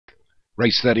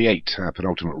Race 38,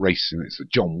 penultimate race, and it's the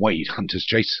John Wade Hunter's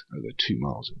Chase over 2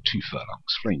 miles and 2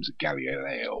 furlongs. Flames of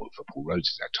Galileo for Paul Rhodes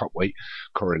is our top weight.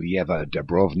 Korolieva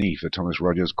Dubrovny for Thomas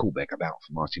Rogers. Coolbeck About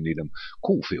for Martin Needham.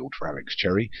 Caulfield for Alex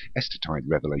Cherry. Estertide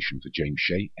Revelation for James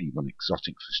Shea. Avon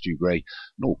Exotic for Stu Gray.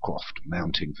 Norcroft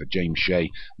Mounting for James Shea.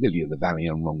 Lily of the Valley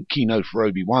and Ronquino for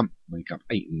Obi-Wan. Make up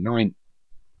 8 and 9.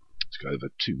 Let's go over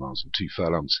 2 miles and 2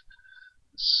 furlongs.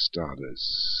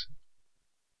 Starters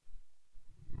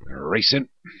racing.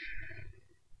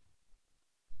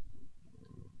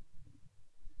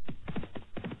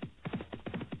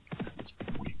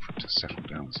 Waiting for it to settle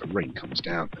down as the rain comes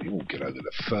down. They all get over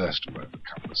the first, and over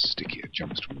a couple of stickier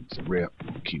jumps towards the rear.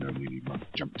 Kino nearly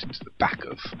jumped into the back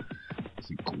of, I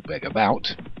think, Coolbeck About.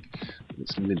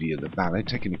 It's Lily of the Valley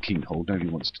taking a keen hold. Nobody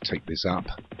wants to take this up.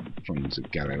 Flames of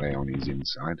Galileo on his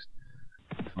inside.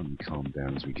 Finally calm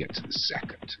down as we get to the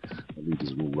second. The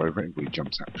leaders are all over it. Everybody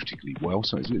jumps out particularly well,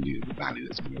 so it's Lily of the Valley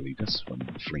that's going to lead us from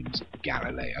the Flames of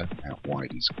Galileo. Out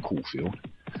wide is Caulfield.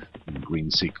 And Green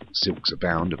Silks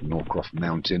Abound of Norcroft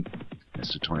Mountain.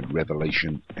 Estertide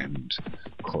Revelation and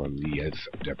Koroliev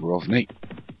Dubrovny.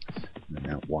 And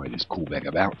then out wide is Coolbeck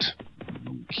About.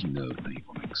 And Kino and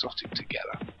Avon Exotic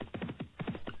together.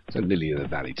 So Lily of the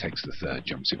Valley takes the third,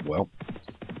 jumps it well.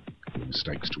 Couple of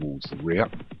mistakes towards the rear.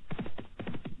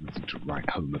 Nothing to write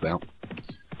home about.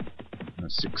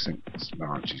 6 cents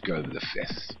large. He's go over the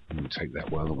fifth. He'll take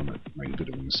that well. The one that made a bit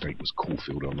of a mistake was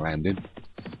Caulfield on landing.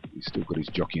 He's still got his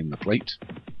jockey in the plate.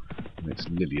 And it's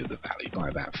Lily of the Valley by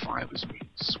about 5 as we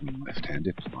swing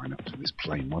left-handed. Line up to this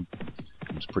plain one.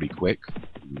 Comes pretty quick.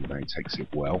 Lily of the Valley takes it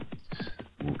well.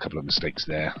 A couple of mistakes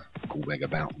there. Coolbeck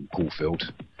About and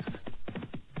Caulfield.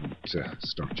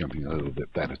 Start jumping a little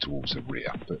bit better towards the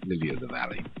rear. But Lily of the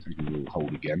Valley taking a little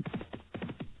hold again.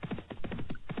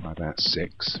 By about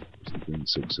 6, the Green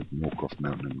Silks of Norcroft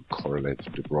Mountain and Korolev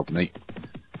Dubrovny.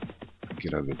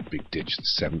 Get over the big ditch, the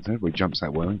 7th. Everybody jumps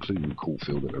that well, including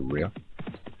Caulfield at the rear.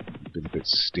 Been a bit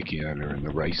sticky earlier in the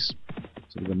race.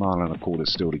 So with a mile and a quarter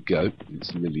still to go,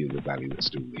 it's Lily of the Valley that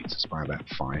still leads us by about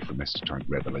 5 from Estertide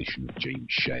Revelation of James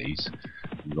Shays.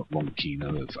 We've got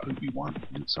Ronquino of Obi-Wan.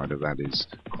 Inside of that is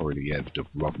Koroliev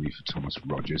Dubrovny for Thomas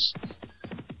Rogers.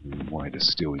 And wider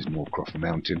still is Norcroft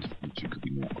Mountain, which could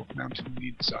be Norcroft Mountain on the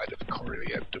inside of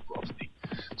Koroliev Dubrovny.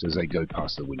 So as they go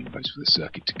past the winning post for the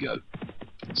circuit to go,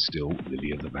 it's still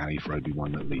Lily of the Valley for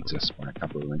Obi-Wan that leads us by a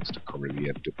couple of lengths to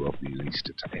Koroliev Dubrovny and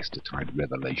Estertide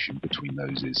Revelation. Between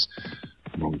those is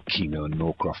Ronquino and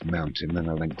Norcroft Mountain, then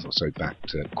a length or so back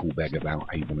to Coolbeck About,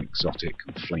 Avon Exotic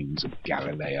and Flames of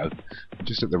Galileo.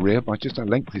 Just at the rear by just a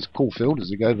length is Caulfield as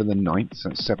they go over the 9th, so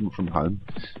that's 7 from home.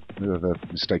 We have a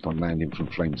mistake on landing from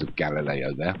Flames of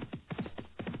Galileo there.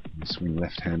 And swing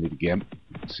left-handed again.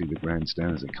 You can see the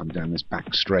grandstand as they come down this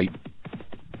back straight.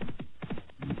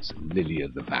 And it's Lily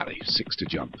of the Valley, 6 to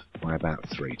jump by about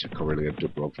 3 to Koroliev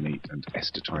Dubrovny and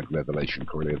Estertide Revelation.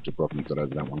 Koroliev Dubrovny got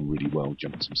over that one really well,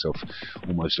 jumps himself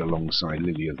almost alongside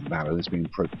Lily of the Valley. That's being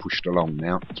pushed along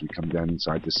now as we come down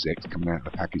inside the 6th. Coming out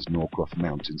of the pack is Norcroft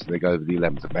Mountain, so they go over the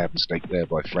 11th. A bad mistake there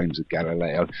by Flames of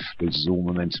Galileo. Loses all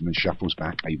momentum and shuffles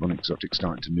back. Avon Exotic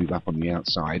starting to move up on the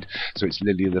outside, so it's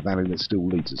Lily of the Valley that still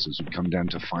leads us as we come down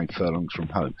to 5 furlongs from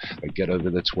home. They get over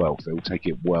the 12th. They'll take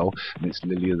it well, and it's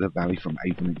Lily of the Valley from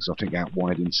Avon Exotic out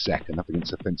wide in second. Up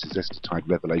against the fences, Estertide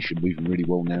Revelation moving really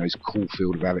well now is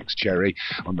Caulfield of Alex Cherry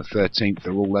on the 13th.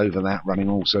 They're all over that, running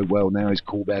also well now is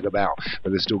Coolbeck About, but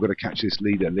they're still got to catch this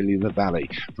leader, Lily of the Valley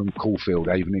from Caulfield,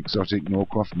 Avon Exotic,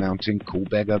 Norcroft Mountain,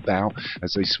 Coolbeck About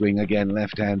as they swing again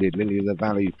left-handed. Lily of the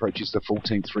Valley approaches the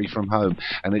 14th, 3 from home,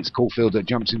 and it's Caulfield that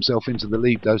jumps himself into the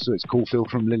lead though, so it's Caulfield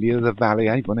from Lily of the Valley,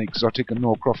 Avon Exotic and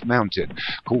Norcroft Mountain.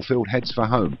 Caulfield heads for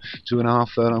home, 2.5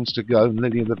 furlongs to go, and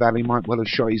Lily of the Valley might well have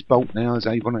shot his bolt now as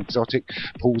Avon Exotic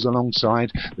pulls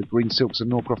alongside. The Green Silks of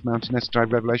Norcroft Mountain,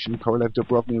 Estertide Revelation and Koroliev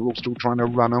Dubrovny are all still trying to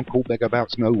run on. Coolbeck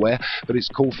About's nowhere, but it's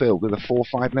Caulfield with a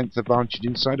 4-5 length advantage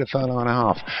inside a furlong and a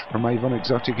half from Avon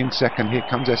Exotic in second. Here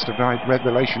comes Estertide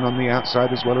Revelation on the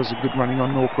outside, as well as a good running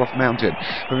on Norcroft Mountain.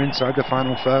 From inside the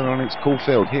final furlong, it's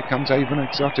Caulfield. Here comes Avon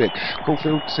Exotic.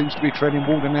 Caulfield seems to be treading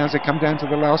water now as they come down to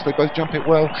the last. They both jump it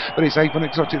well, but it's Avon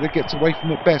Exotic that gets away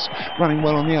from it best. Running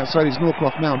well on the outside is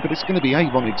Norcroft Mountain, but it's going to be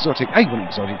Avon Exotic. Avon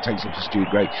Exotic takes it for Stu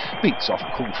Gray, beats off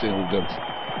Caulfield of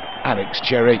Alex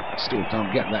Cherry. Still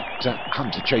can't get that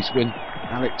Hunter Chase win.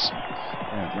 Alex,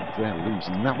 bad luck there,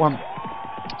 losing that one.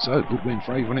 So, good win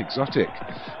for Avon Exotic.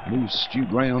 Moves Stu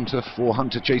Gray on to 4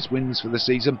 Hunter Chase wins for the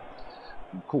season.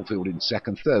 Caulfield in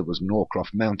second. Third was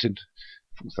Norcroft Mountain.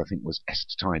 Fourth, I think, was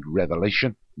Estertide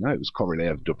Revelation. No, it was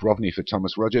Koroliev Dubrovny for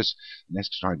Thomas Rogers. And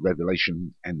Estertide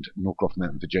Revelation and Norcroft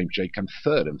Mountain for James Shea come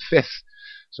third and fifth.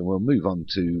 So we'll move on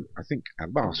to, I think, our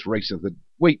last race of the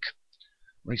week,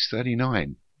 race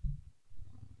 39.